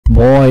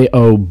Boy,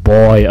 oh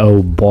boy,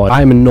 oh boy.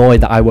 I'm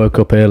annoyed that I woke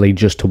up early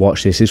just to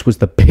watch this. This was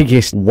the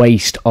biggest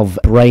waste of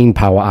brain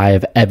power I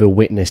have ever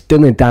witnessed.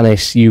 Dillon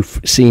Danis,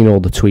 you've seen all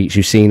the tweets,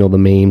 you've seen all the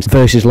memes,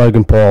 versus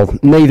Logan Paul.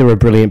 Neither are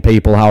brilliant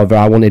people, however,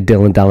 I wanted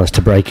Dillon Danis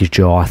to break his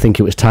jaw. I think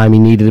it was time he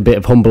needed a bit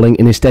of humbling,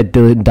 and instead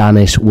Dillon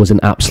Danis was an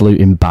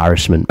absolute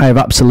embarrassment. I have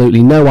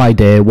absolutely no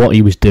idea what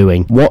he was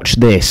doing. Watch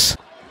this.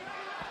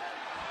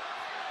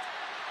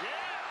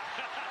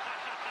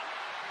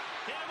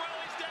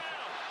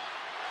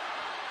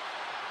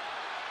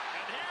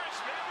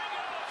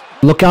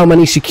 Look how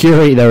many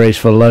security there is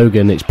for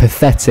Logan. It's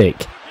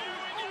pathetic.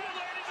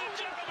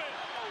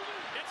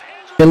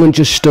 Dillon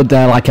just stood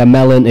there like a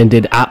melon and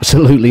did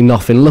absolutely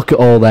nothing. Look at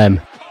all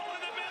them.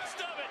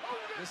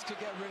 This could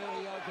get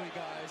really ugly,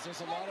 guys.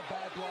 There's a lot of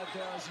bad blood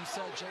there. As you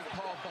said, Jake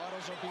Paul,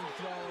 bottles are being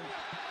thrown.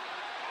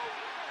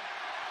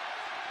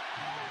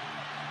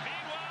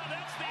 Meanwhile,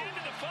 that's the end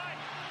of the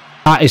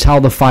fight. That is how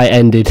the fight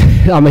ended.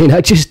 I mean, I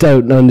just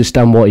don't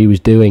understand what he was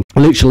doing.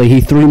 Literally,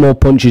 he threw more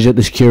punches at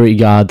the security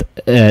guard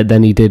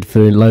than he did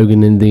for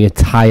Logan in the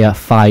entire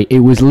fight. It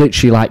was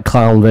literally like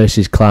clown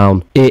versus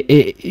clown.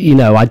 You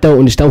know, I don't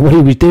understand what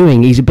he was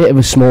doing. He's a bit of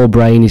a small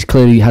brain. He's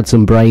clearly had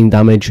some brain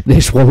damage.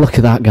 This one, look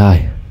at that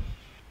guy.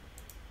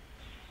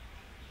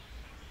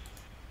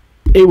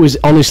 It was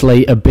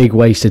honestly a big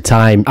waste of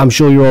time. I'm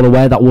sure you're all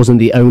aware that wasn't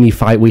the only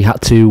fight we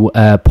had to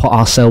put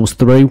ourselves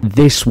through.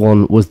 This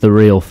one was the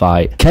real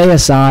fight.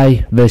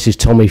 KSI versus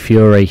Tommy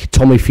Fury.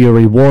 Tommy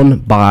Fury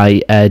won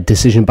by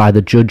decision by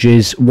the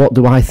judges. What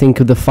do I think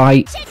of the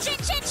fight?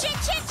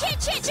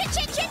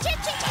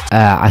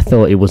 I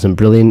thought it wasn't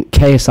brilliant.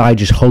 KSI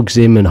just hugs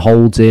him and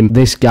holds him.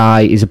 This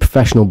guy is a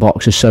professional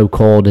boxer,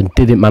 so-called, and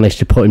didn't manage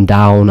to put him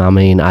down. I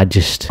mean,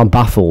 I'm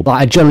baffled.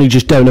 Like, I generally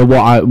just don't know what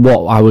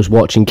I was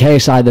watching.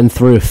 KSI then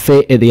threw a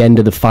fit at the end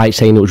of the fight,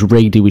 saying it was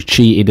rigged, he was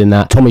cheated, and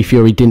that Tommy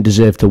Fury didn't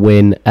deserve to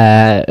win.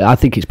 I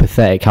think it's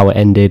pathetic how it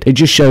ended. It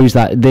just shows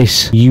that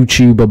this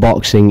YouTuber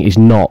boxing is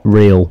not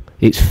real.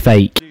 It's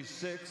fake.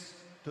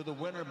 To the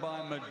winner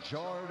by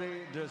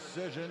majority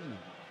decision,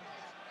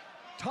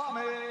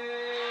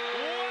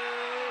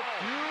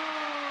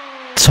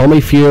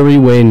 Tommy Fury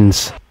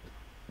wins.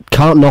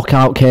 Can't knock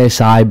out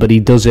KSI, but he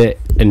does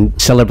it and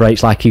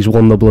celebrates like he's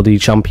won the bloody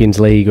Champions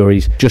League or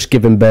he's just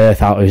given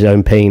birth out of his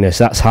own penis.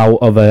 That's how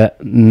of a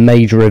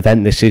major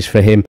event this is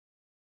for him.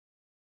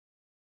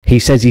 He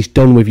says he's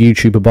done with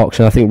YouTuber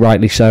boxing. I think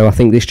rightly so. I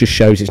think this just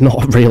shows it's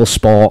not a real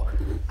sport.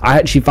 I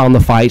actually found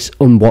the fights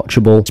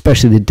unwatchable,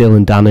 especially the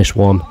Dillon Danis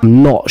one.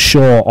 I'm not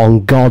sure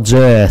on God's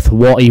earth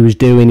what he was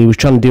doing. He was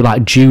trying to do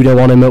like judo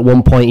on him at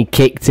one point. He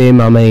kicked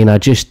him. I mean, I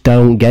just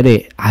don't get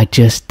it. I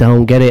just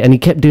don't get it. And he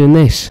kept doing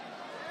this.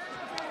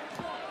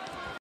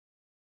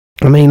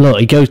 I mean, look,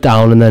 he goes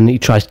down and then he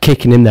tries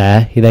kicking him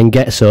there. He then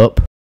gets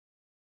up.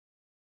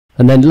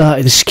 And then,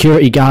 look, the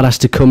security guard has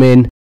to come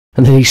in.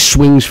 And then he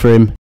swings for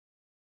him.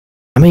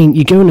 I mean,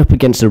 you're going up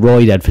against a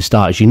roidhead for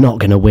starters. You're not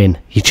going to win.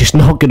 You're just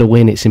not going to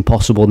win. It's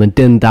impossible. And then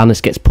Dillon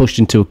Danis gets pushed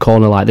into a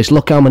corner like this.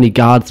 Look how many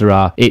guards there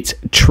are. It's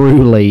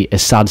truly a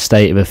sad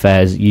state of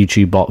affairs,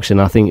 YouTube boxing.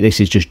 I think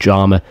this is just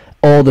drama.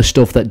 All the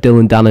stuff that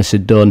Dillon Danis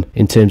had done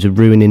in terms of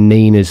ruining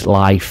Nina's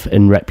life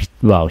and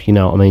well, you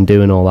know what I mean,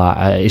 doing all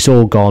that. It's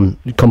all gone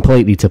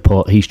completely to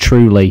pot. He's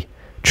truly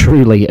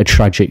a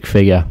tragic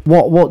figure.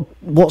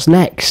 What's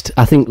next?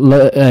 I think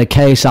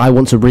KSI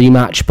wants a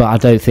rematch, but I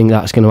don't think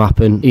that's going to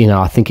happen. You know,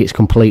 I think it's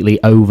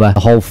completely over. The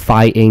whole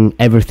fighting,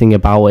 everything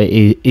about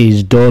it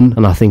is done,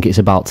 and I think it's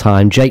about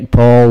time. Jake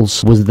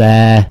Paul's was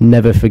there.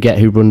 Never forget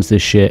who runs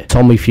this shit.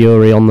 Tommy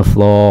Fury on the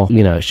floor.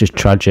 You know, it's just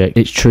tragic.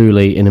 It's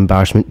truly an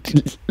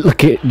embarrassment.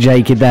 Look at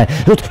Jake in there.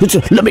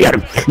 Let me at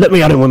him. Let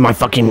me at him with my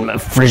fucking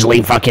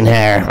frizzly fucking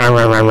hair.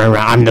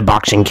 I'm the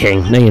boxing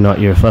king. No, you're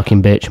not. You're a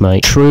fucking bitch,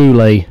 mate.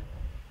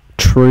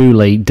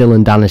 Truly,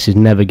 Dillon Danis is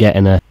never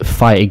getting a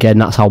fight again.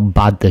 That's how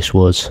bad this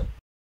was.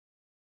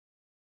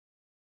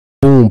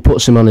 Boom,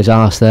 puts him on his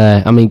ass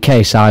there. I mean,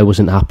 KSI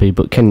wasn't happy,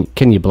 but can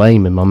you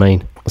blame him? I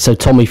mean, so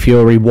Tommy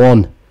Fury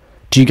won.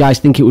 Do you guys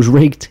think it was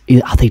rigged?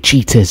 Are they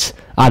cheaters?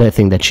 I don't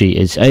think they're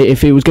cheaters.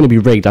 If it was going to be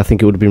rigged, I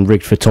think it would have been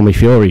rigged for Tommy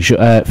Fury, for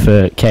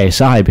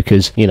KSI,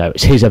 because, you know,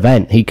 it's his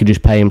event. He could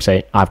just pay him,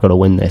 say, I've got to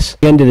win this.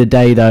 At the end of the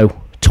day, though,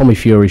 Tommy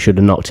Fury should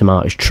have knocked him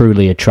out. It's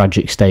truly a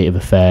tragic state of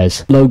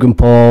affairs. Logan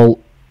Paul,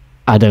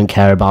 I don't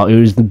care about. It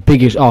was the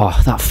biggest. Oh,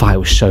 that fight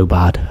was so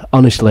bad.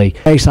 Honestly,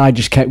 KSI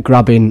just kept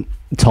grabbing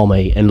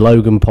Tommy, and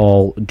Logan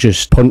Paul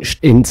just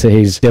punched into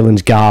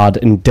Dillon's guard,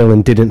 and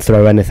Dillon didn't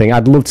throw anything.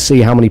 I'd love to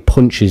see how many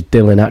punches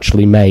Dillon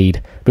actually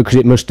made, because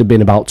it must have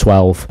been about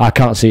 12. I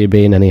can't see it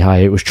being any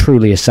higher. It was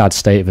truly a sad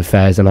state of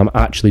affairs, and I'm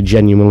actually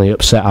genuinely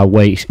upset I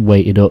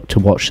waited up to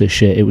watch this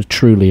shit. It was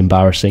truly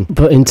embarrassing.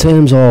 But in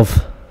terms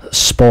of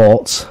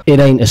sports,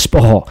 it ain't a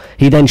sport.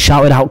 He then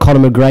shouted out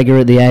Conor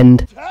McGregor at the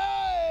end.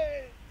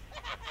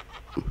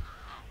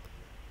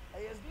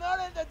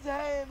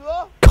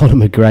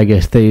 Conor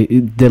McGregor,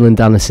 Dillon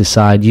Danis'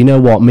 side. You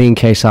know what? Me and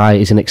KSI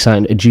is an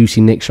exciting, a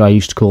juicy Nixer, I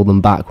used to call them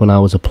back when I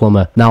was a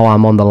plumber. Now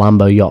I'm on the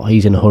Lambo yacht.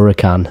 He's in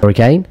Hurricane.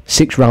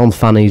 6-round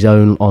fannies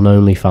on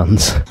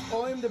OnlyFans.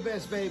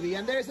 Fest, baby.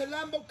 And there's a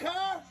Lambo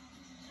car,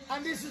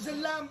 and this is a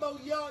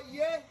Lambo yacht,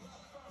 yeah?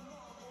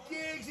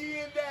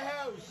 Giggsy in the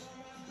house.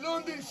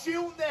 London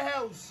shooting the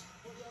house.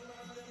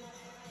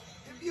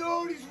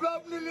 Fury's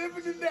robbing the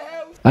living in the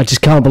house. I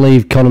just can't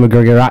believe Conor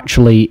McGregor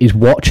actually is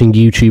watching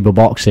YouTuber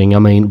boxing. I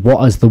mean,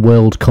 what has the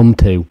world come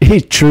to?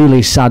 It's truly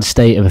a sad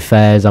state of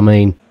affairs. I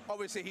mean,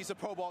 obviously he's a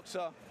pro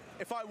boxer.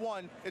 If I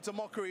won, it's a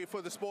mockery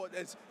for the sport.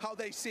 It's how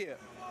they see it.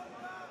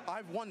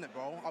 I've won it,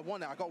 bro. I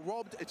won it. I got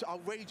robbed. It's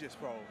outrageous,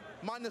 bro.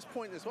 Minus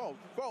point as well.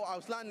 Bro, I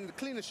was landing the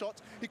cleanest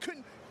shots. He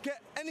couldn't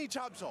get any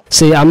jabs off.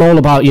 see, I'm all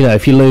about, you know,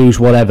 if you lose,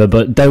 whatever,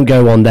 but don't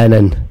go on then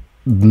and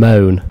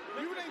moan.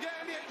 You didn't get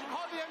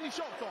hardly any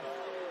shots off.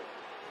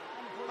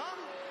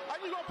 Huh?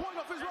 And you got a point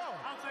off as well.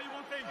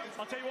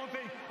 I'll tell you one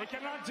thing. He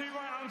can land 2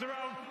 right hands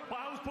around, but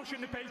I was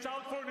pushing the pace, I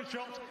was throwing the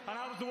shots, and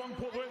I was the one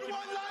put working. You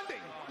weren't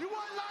landing. You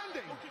weren't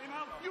landing.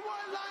 You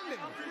weren't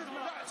landing.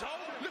 That's all.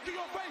 Look at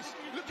your face.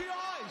 Look at your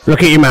eyes.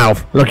 Look at your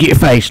mouth, look at your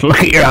face, look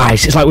at your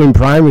eyes. It's like we're in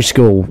primary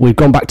school. We've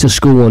gone back to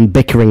school and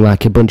bickering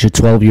like a bunch of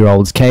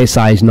 12-year-olds.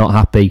 KSI is not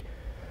happy.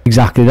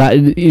 Exactly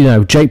that. You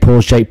know, Jake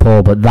Paul's Jake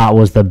Paul, but that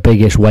was the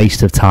biggest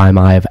waste of time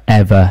I have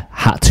ever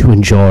had to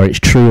endure. It's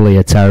truly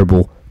a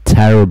terrible,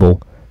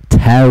 terrible,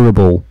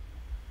 terrible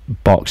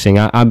boxing.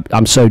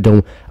 I'm so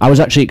done. I was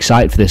actually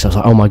excited for this. I was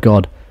like, oh my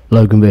god,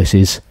 Logan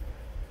versus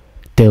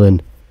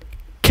Dylan,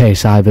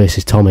 KSI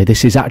versus Tommy.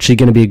 This is actually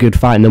going to be a good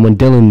fight. And then when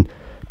Dylan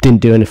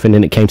didn't do anything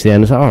and it came to the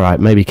end, I was like, alright,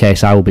 maybe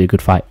KSI will be a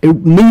good fight.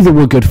 Neither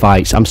were good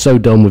fights. I'm so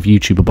done with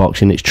YouTuber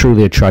boxing. It's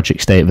truly a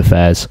tragic state of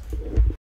affairs.